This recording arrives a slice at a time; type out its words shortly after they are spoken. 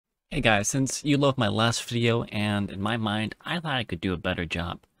Hey guys, since you loved my last video and in my mind, I thought I could do a better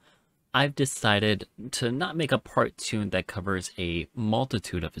job. I've decided to not make a part 2 that covers a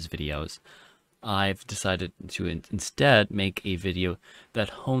multitude of his videos. I've decided to instead make a video that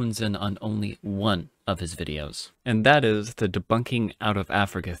hones in on only one of his videos. And that is the debunking out of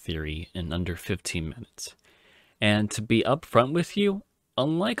Africa theory in under 15 minutes. And to be upfront with you,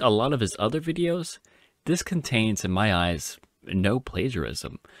 unlike a lot of his other videos, this contains, in my eyes, no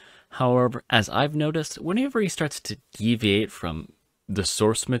plagiarism. However, as I've noticed, whenever he starts to deviate from the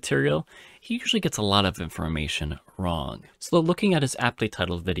source material, he usually gets a lot of information wrong. So looking at his aptly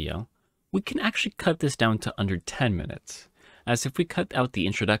titled video, we can actually cut this down to under 10 minutes. As if we cut out the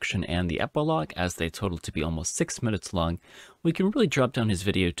introduction and the epilogue, as they total to be almost 6 minutes long, we can really drop down his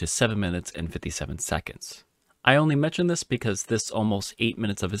video to 7 minutes and 57 seconds. I only mention this because this almost 8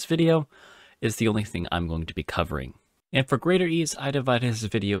 minutes of his video is the only thing I'm going to be covering. And for greater ease, I divided his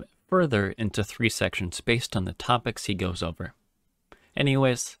video further into 3 sections based on the topics he goes over.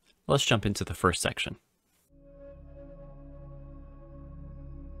 Anyways, let's jump into the first section.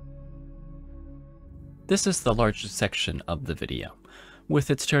 This is the largest section of the video,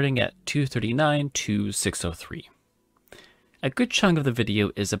 with it starting at 239 to 603. A good chunk of the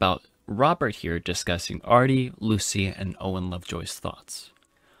video is about Robert here discussing Artie, Lucy, and Owen Lovejoy's thoughts.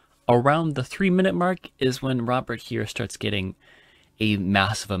 Around the 3-minute mark is when Robert here starts getting a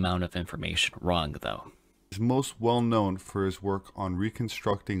massive amount of information wrong, though. He is most well known for his work on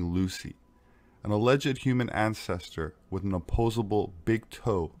reconstructing Lucy, an alleged human ancestor with an opposable big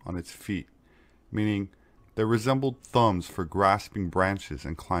toe on its feet, meaning they resembled thumbs for grasping branches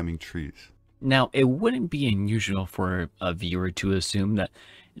and climbing trees. Now, it wouldn't be unusual for a viewer to assume that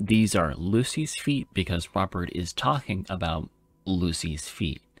these are Lucy's feet because Robert is talking about Lucy's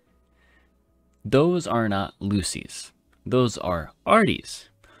feet. Those are not Lucy's. Those are Artie's.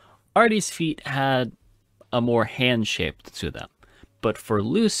 Artie's feet had a more hand shape to them, but for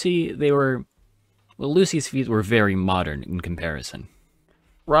Lucy, Lucy's feet were very modern in comparison.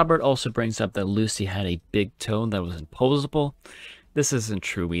 Robert also brings up that Lucy had a big toe that was imposable. This isn't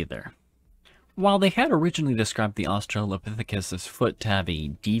true either. While they had originally described the Australopithecus's foot to have a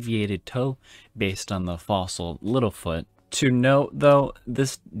deviated toe based on the fossil Littlefoot, to note though,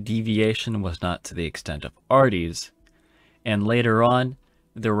 this deviation was not to the extent of Artie's. And later on,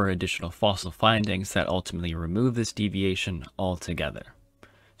 there were additional fossil findings that ultimately removed this deviation altogether.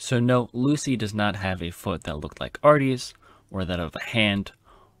 So no, Lucy does not have a foot that looked like Artie's, or that of a hand,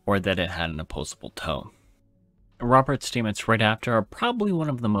 or that it had an opposable toe. Robert's statements right after are probably one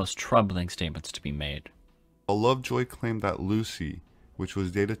of the most troubling statements to be made. While Lovejoy claimed that Lucy, which was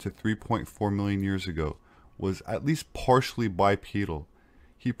dated to 3.4 million years ago, was at least partially bipedal,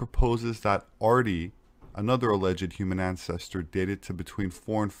 he proposes that Artie, another alleged human ancestor dated to between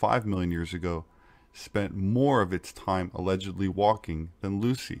 4 and 5 million years ago, spent more of its time allegedly walking than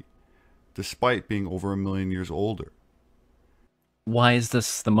Lucy, despite being over 1 million years older. Why is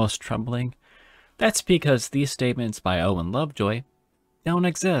this the most troubling? That's because these statements by Owen Lovejoy don't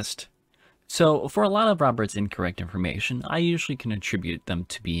exist. So for a lot of Robert's incorrect information, I usually can attribute them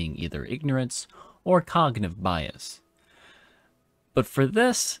to being either ignorance or cognitive bias. But for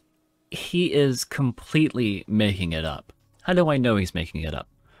this, he is completely making it up. How do I know he's making it up?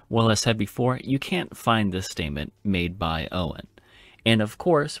 Well, as said before, you can't find this statement made by Owen. And of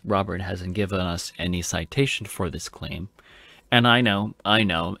course, Robert hasn't given us any citation for this claim. And I know,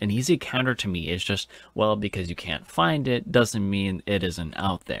 an easy counter to me is just, well, because you can't find it doesn't mean it isn't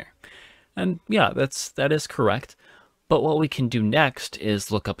out there. And yeah, that is correct. But what we can do next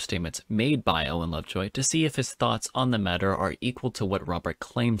is look up statements made by Owen Lovejoy to see if his thoughts on the matter are equal to what Robert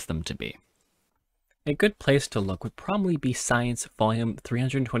claims them to be. A good place to look would probably be Science Volume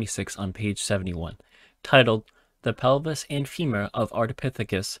 326 on page 71, titled The Pelvis and Femur of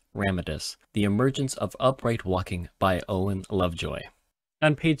Ardipithecus ramidus, The Emergence of Upright Walking by Owen Lovejoy.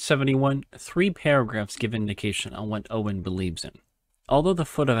 On page 71, 3 paragraphs give indication on what Owen believes in. Although the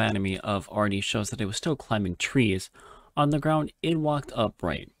foot anatomy of Artie shows that it was still climbing trees, on the ground it walked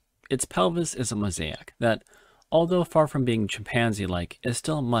upright. Its pelvis is a mosaic that, although far from being chimpanzee-like, is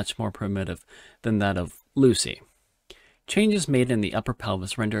still much more primitive than that of Lucy. Changes made in the upper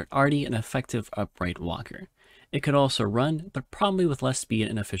pelvis rendered Artie an effective upright walker. It could also run, but probably with less speed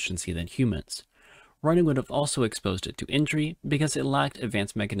and efficiency than humans. Running would have also exposed it to injury because it lacked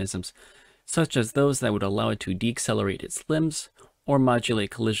advanced mechanisms such as those that would allow it to decelerate its limbs or modulate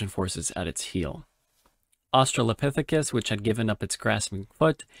collision forces at its heel. Australopithecus, which had given up its grasping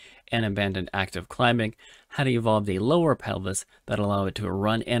foot and abandoned active climbing, had evolved a lower pelvis that allowed it to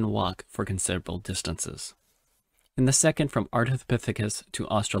run and walk for considerable distances. In the second, from Ardipithecus to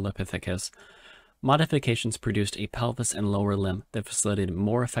Australopithecus, modifications produced a pelvis and lower limb that facilitated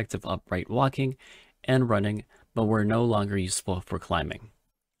more effective upright walking and running, but were no longer useful for climbing.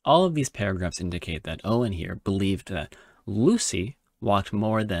 All of these paragraphs indicate that Owen here believed that Lucy walked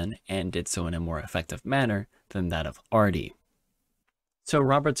more than, and did so in a more effective manner than that of Artie. So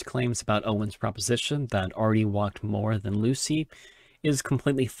Robert's claims about Owen's proposition that Artie walked more than Lucy is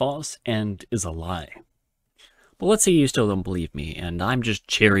completely false and is a lie. But let's say you still don't believe me, and I'm just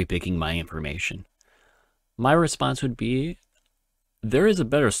cherry-picking my information. My response would be, there is a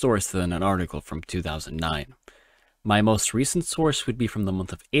better source than an article from 2009. My most recent source would be from the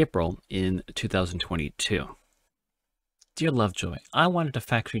month of April in 2022. Dear Lovejoy, I wanted to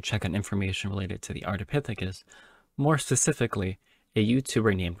factory check on information related to the Ardipithecus, more specifically, a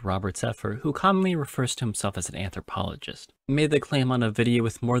YouTuber named Robert Sepehr, who commonly refers to himself as an anthropologist, made the claim on a video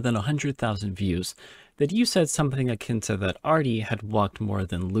with more than 100,000 views that you said something akin to that Artie had walked more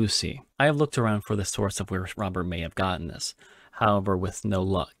than Lucy. I have looked around for the source of where Robert may have gotten this, however with no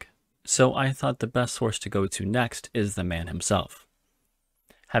luck. So I thought the best source to go to next is the man himself.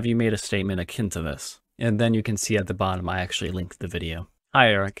 Have you made a statement akin to this? And then you can see at the bottom I actually linked the video. Hi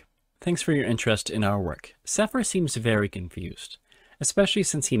Eric, thanks for your interest in our work. Sepehr seems very confused, especially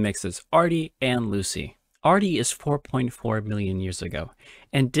since he mixes Artie and Lucy. Artie is 4.4 million years ago,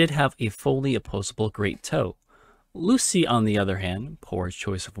 and did have a fully opposable great toe. Lucy, on the other hand, poor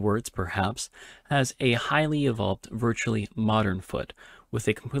choice of words perhaps, has a highly evolved, virtually modern foot, with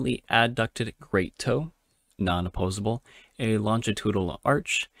a completely adducted great toe, non-opposable, a longitudinal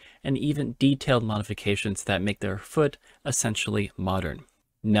arch, and even detailed modifications that make their foot essentially modern.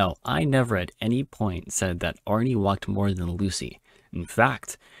 No, I never at any point said that Artie walked more than Lucy. In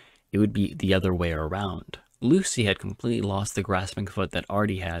fact, it would be the other way around. Lucy had completely lost the grasping foot that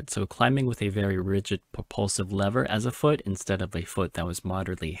Artie had, so climbing with a very rigid propulsive lever as a foot instead of a foot that was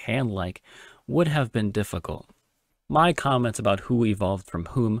moderately hand-like would have been difficult. My comments about who evolved from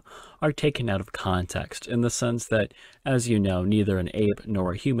whom are taken out of context, in the sense that, as you know, neither an ape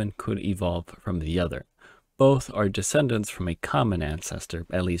nor a human could evolve from the other. Both are descendants from a common ancestor,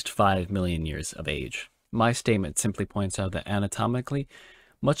 at least 5 million years of age. My statement simply points out that anatomically,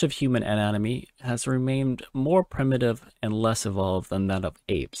 much of human anatomy has remained more primitive and less evolved than that of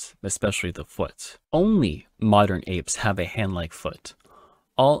apes, especially the foot. Only modern apes have a hand-like foot.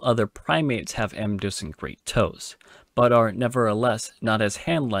 All other primates have ambidextrous great toes, but are nevertheless not as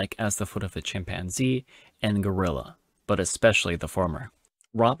hand-like as the foot of a chimpanzee and gorilla, but especially the former.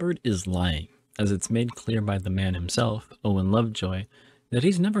 Robert is lying, as it's made clear by the man himself, Owen Lovejoy, that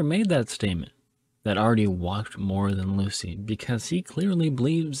he's never made that statement, that Artie walked more than Lucy, because he clearly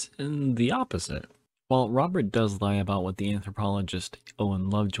believes in the opposite. While Robert does lie about what the anthropologist Owen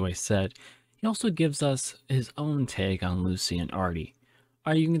Lovejoy said, he also gives us his own take on Lucy and Artie,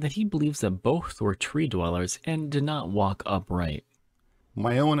 arguing that he believes that both were tree dwellers and did not walk upright.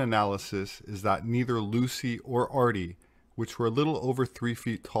 My own analysis is that neither Lucy or Artie, which were a little over 3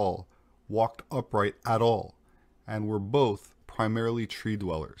 feet tall, walked upright at all, and were both primarily tree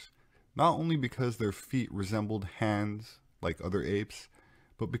dwellers, not only because their feet resembled hands like other apes,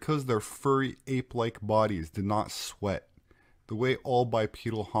 but because their furry ape-like bodies did not sweat, the way all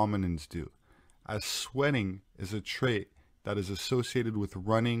bipedal hominins do, as sweating is a trait that is associated with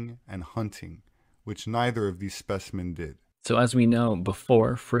running and hunting, which neither of these specimens did. So as we know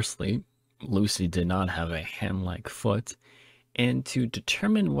before, firstly, Lucy did not have a hand-like foot, and to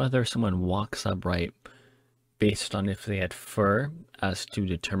determine whether someone walks upright based on if they had fur, as to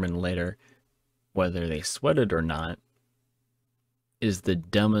determine later whether they sweated or not, is the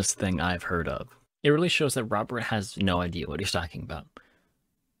dumbest thing I've heard of. It really shows that Robert has no idea what he's talking about.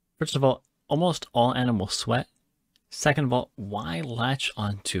 First of all, almost all animals sweat. Second of all, why latch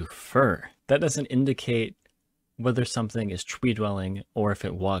onto fur? That doesn't indicate whether something is tree dwelling or if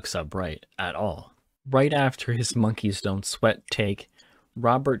it walks upright at all. Right after his monkeys don't sweat take,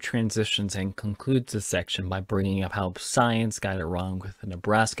 Robert transitions and concludes this section by bringing up how science got it wrong with the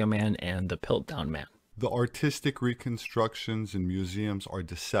Nebraska man and the Piltdown man. The artistic reconstructions in museums are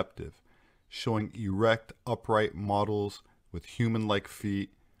deceptive, showing erect, upright models with human-like feet,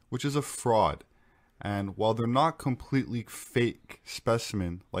 which is a fraud. And while they're not completely fake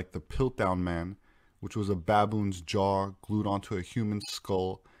specimen like the Piltdown man, which was a baboon's jaw glued onto a human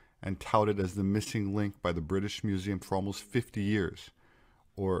skull and touted as the missing link by the British Museum for almost 50 years,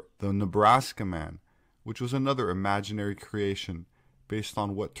 or the Nebraska man, which was another imaginary creation based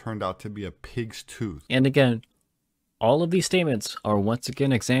on what turned out to be a pig's tooth. And again, all of these statements are once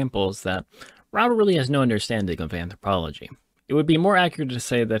again examples that Robert really has no understanding of anthropology. It would be more accurate to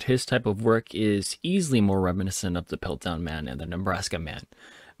say that his type of work is easily more reminiscent of the Piltdown Man and the Nebraska Man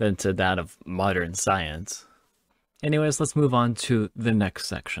than to that of modern science. Anyways, let's move on to the next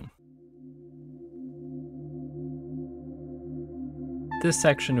section. This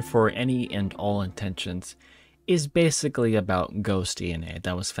section, for any and all intentions, is basically about ghost DNA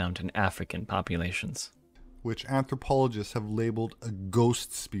that was found in African populations, which anthropologists have labeled a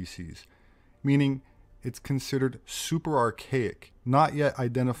ghost species, meaning it's considered super archaic, not yet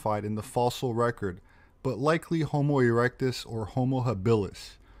identified in the fossil record, but likely Homo erectus or Homo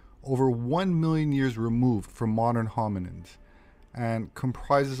habilis, over 1 million years removed from modern hominins, and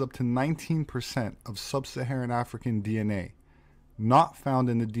comprises up to 19% of sub-Saharan African DNA, not found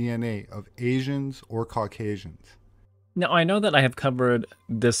in the DNA of Asians or Caucasians. Now, I know that I have covered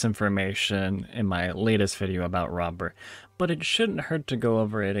this information in my latest video about Robert, but it shouldn't hurt to go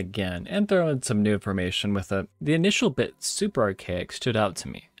over it again and throw in some new information with it. The initial bit super archaic stood out to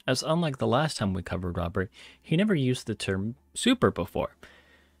me, as unlike the last time we covered Robert, he never used the term super before,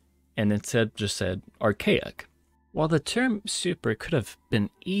 and instead just said archaic. While the term super could have been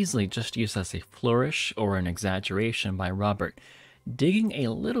easily just used as a flourish or an exaggeration by Robert, digging a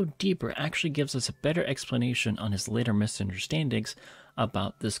little deeper actually gives us a better explanation on his later misunderstandings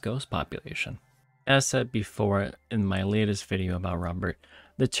about this ghost population. As said before in my latest video about Robert,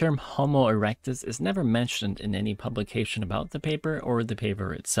 the term Homo erectus is never mentioned in any publication about the paper or the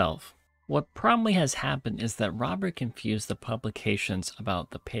paper itself. What probably has happened is that Robert confused the publications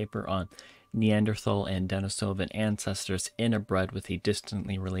about the paper on Neanderthal and Denisovan ancestors interbred with a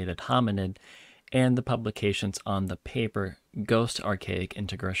distantly related hominid and the publications on the paper Ghost Archaic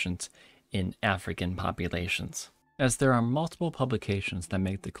Integrations in African Populations, as there are multiple publications that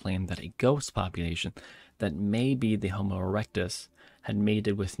make the claim that a ghost population that may be the Homo erectus had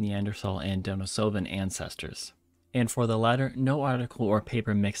mated with Neanderthal and Denisovan ancestors. And for the latter, no article or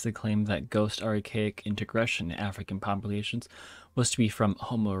paper makes the claim that Ghost Archaic Integration in African populations was to be from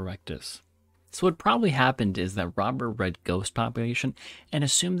Homo erectus. So what probably happened is that Robert read ghost population and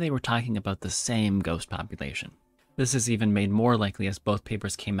assumed they were talking about the same ghost population. This is even made more likely as both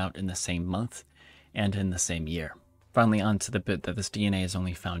papers came out in the same month and in the same year. Finally, on to the bit that this DNA is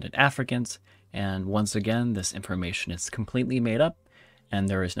only found in Africans, and once again, this information is completely made up, and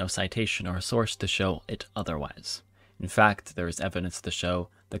there is no citation or source to show it otherwise. In fact, there is evidence to show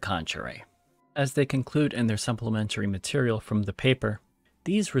the contrary. As they conclude in their supplementary material from the paper,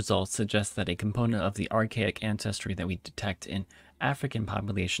 these results suggest that a component of the archaic ancestry that we detect in African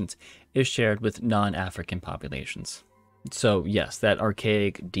populations is shared with non-African populations. So yes, that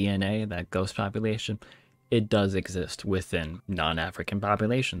archaic DNA, that ghost population, it does exist within non-African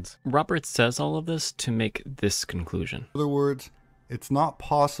populations. Robert says all of this to make this conclusion. In other words, it's not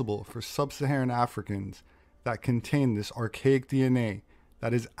possible for sub-Saharan Africans that contain this archaic DNA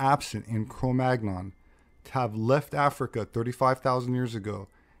that is absent in Cro-Magnon to have left Africa 35,000 years ago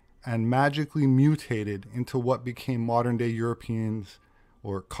and magically mutated into what became modern-day Europeans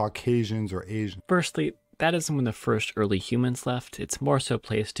or Caucasians or Asians. Firstly, that isn't when the first early humans left. It's more so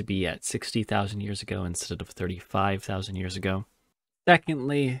placed to be at 60,000 years ago instead of 35,000 years ago.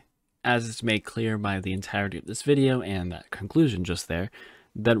 Secondly, as is made clear by the entirety of this video and that conclusion just there,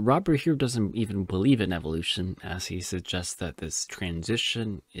 that Robert here doesn't even believe in evolution, as he suggests that this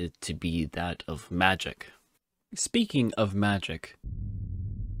transition is to be that of magic. Speaking of magic,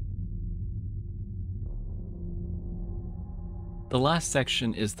 the last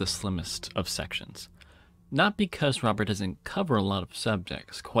section is the slimmest of sections. Not because Robert doesn't cover a lot of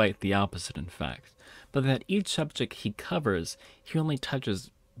subjects, quite the opposite in fact, but that each subject he covers, he only touches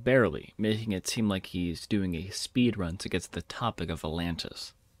barely, making it seem like he's doing a speed run to get to the topic of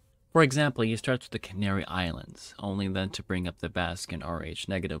Atlantis. For example, he starts with the Canary Islands, only then to bring up the Basque and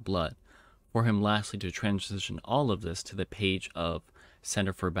Rh-negative blood, for him lastly to transition all of this to the page of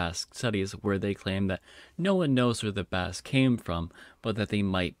Center for Basque Studies, where they claim that no one knows where the Basque came from, but that they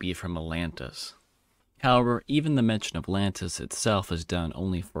might be from Atlantis. However, even the mention of Atlantis itself is done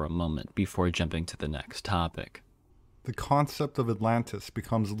only for a moment before jumping to the next topic. The concept of Atlantis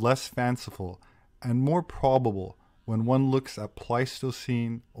becomes less fanciful and more probable when one looks at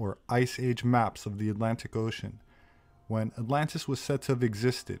Pleistocene or Ice Age maps of the Atlantic Ocean, when Atlantis was said to have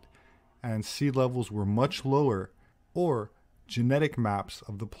existed and sea levels were much lower, or genetic maps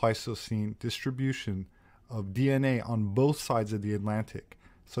of the Pleistocene distribution of DNA on both sides of the Atlantic,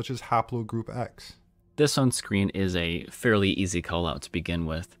 such as haplogroup X. This on screen is a fairly easy call out to begin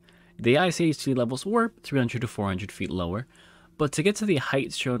with. The Ice Age sea levels were 300 to 400 feet lower, but to get to the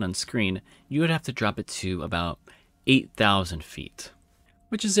heights shown on screen, you would have to drop it to about 8,000 feet.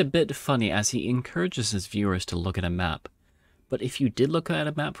 Which is a bit funny as he encourages his viewers to look at a map, But if you did look at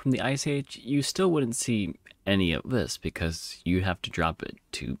a map from the Ice Age, you still wouldn't see any of this because you have to drop it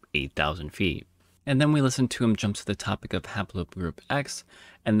to 8,000 feet. And then we listen to him jump to the topic of haplogroup X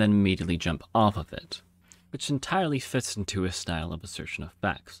and then immediately jump off of it, which entirely fits into his style of assertion of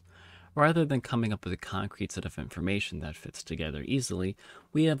facts. Rather than coming up with a concrete set of information that fits together easily,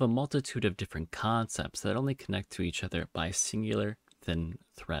 we have a multitude of different concepts that only connect to each other by singular, thin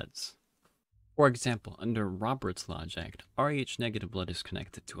threads. For example, under Robert's logic, Rh negative blood is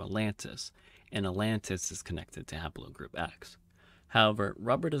connected to Atlantis, and Atlantis is connected to haplogroup X. However,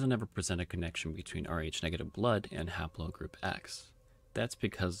 Robert doesn't ever present a connection between Rh negative blood and haplogroup X. That's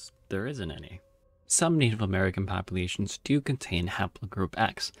because there isn't any. Some Native American populations do contain haplogroup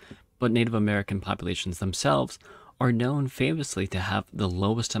X, but Native American populations themselves are known famously to have the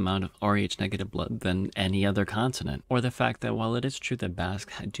lowest amount of Rh negative blood than any other continent. Or the fact that while it is true that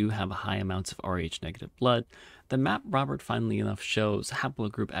Basques do have high amounts of Rh negative blood, the map Robert funnily enough shows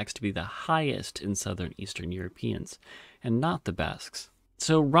haplogroup X to be the highest in Southern Eastern Europeans, and not the Basques.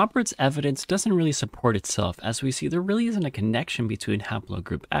 So Robert's evidence doesn't really support itself, as we see there really isn't a connection between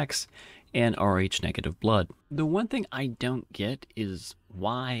haplogroup X and Rh negative blood. The one thing I don't get is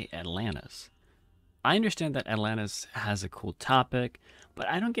why Atlantis? I understand that Atlantis has a cool topic, but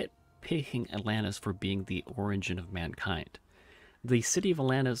I don't get picking Atlantis for being the origin of mankind. The city of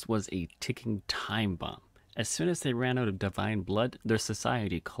Atlantis was a ticking time bomb. As soon as they ran out of divine blood, their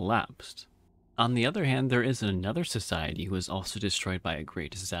society collapsed. On the other hand, there is another society who was also destroyed by a great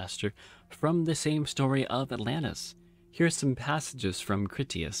disaster from the same story of Atlantis. Here's some passages from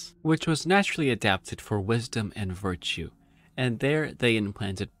Critias, which was naturally adapted for wisdom and virtue. And there they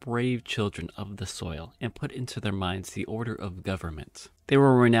implanted brave children of the soil and put into their minds the order of government. They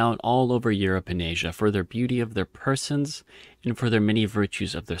were renowned all over Europe and Asia for their beauty of their persons and for their many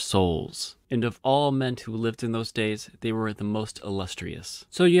virtues of their souls. And of all men who lived in those days, they were the most illustrious.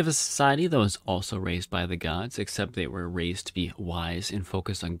 So you have a society that was also raised by the gods, except they were raised to be wise and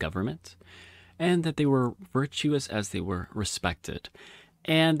focused on government, and that they were virtuous as they were respected.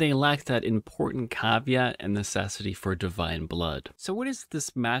 And they lacked that important caveat and necessity for divine blood. So what is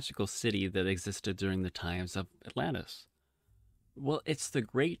this magical city that existed during the times of Atlantis? Well, it's the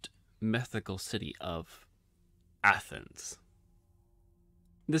great mythical city of Athens.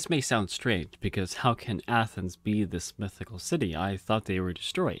 This may sound strange, because how can Athens be this mythical city? I thought they were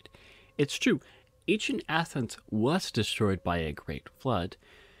destroyed. It's true, ancient Athens was destroyed by a great flood,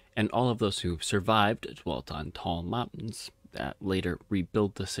 and all of those who survived dwelt on tall mountains that later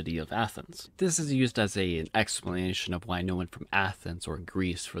rebuilt the city of Athens. This is used as an explanation of why no one from Athens, or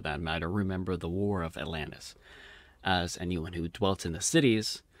Greece for that matter, remember the War of Atlantis, as anyone who dwelt in the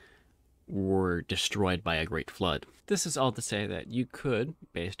cities were destroyed by a great flood. This is all to say that you could,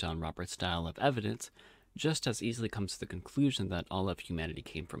 based on Robert's style of evidence, just as easily come to the conclusion that all of humanity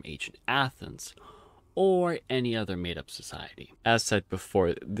came from ancient Athens, or any other made-up society. As said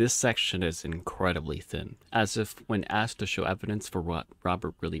before, this section is incredibly thin, as if when asked to show evidence for what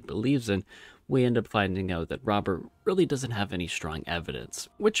Robert really believes in, we end up finding out that Robert really doesn't have any strong evidence,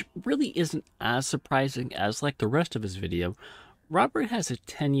 which really isn't as surprising as, like the rest of his video, Robert has a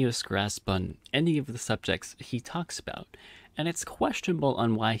tenuous grasp on any of the subjects he talks about, and it's questionable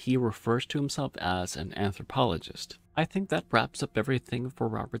on why he refers to himself as an anthropologist. I think that wraps up everything for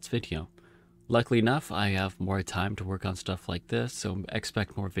Robert's video. Luckily enough, I have more time to work on stuff like this, so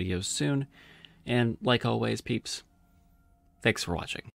expect more videos soon. And like always, peeps, thanks for watching.